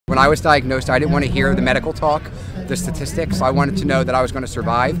When I was diagnosed, I didn't want to hear the medical talk, the statistics. I wanted to know that I was going to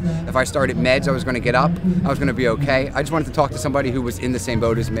survive. If I started meds, I was going to get up. I was going to be okay. I just wanted to talk to somebody who was in the same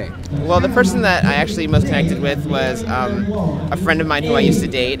boat as me. Well, the person that I actually most connected with was a friend of mine who I used to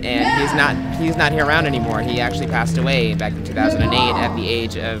date, and he's not here around anymore. He actually passed away back in 2008 at the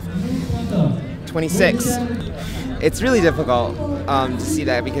age of 26. It's really difficult to see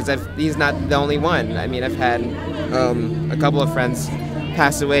that because he's not the only one. I mean, I've had a couple of friends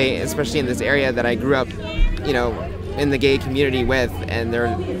pass away, especially in this area that I grew up, you know, in the gay community with, and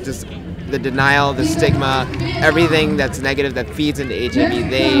they're just the denial, the stigma, everything that's negative that feeds into HIV,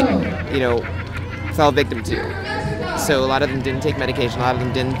 they, you know, fell victim to. So a lot of them didn't take medication, a lot of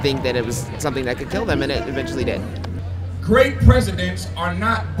them didn't think that it was something that could kill them, and it eventually did. Great presidents are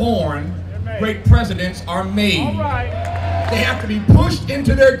not born, great presidents are made. They have to be pushed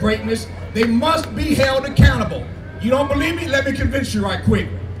into their greatness. They must be held accountable. You don't believe me? Let me convince you right quick.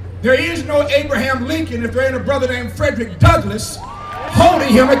 There is no Abraham Lincoln if there ain't a brother named Frederick Douglass holding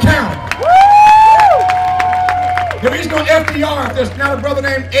him accountable. There is no FDR if there's not a brother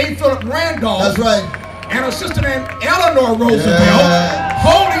named A. Philip Randolph. That's right. And a sister named Eleanor Roosevelt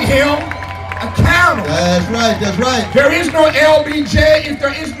holding him accountable. That's right, that's right. There is no LBJ if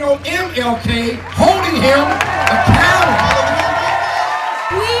there is no MLK holding him accountable.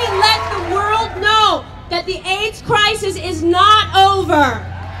 We let the world know that the AIDS crisis is not over.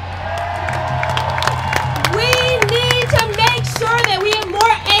 We need to make sure that we have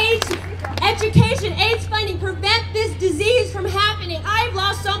more AIDS education, AIDS funding, prevent this disease from happening. I've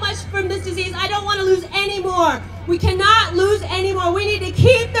lost so much from this disease, I don't want to lose any more. We cannot lose any more. We need to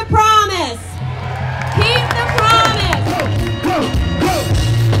keep the promise. Keep the promise.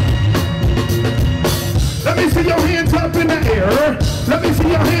 Let me see your hands up in the air. Let me see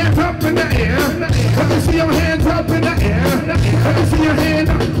your hands up in the air. Let me see your hands up in the air. Let me see your hands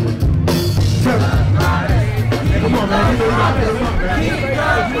up. Come on, man. Keep the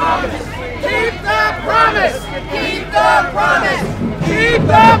promise. Keep the promise. Keep the promise. Keep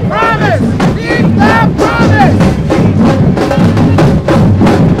the promise.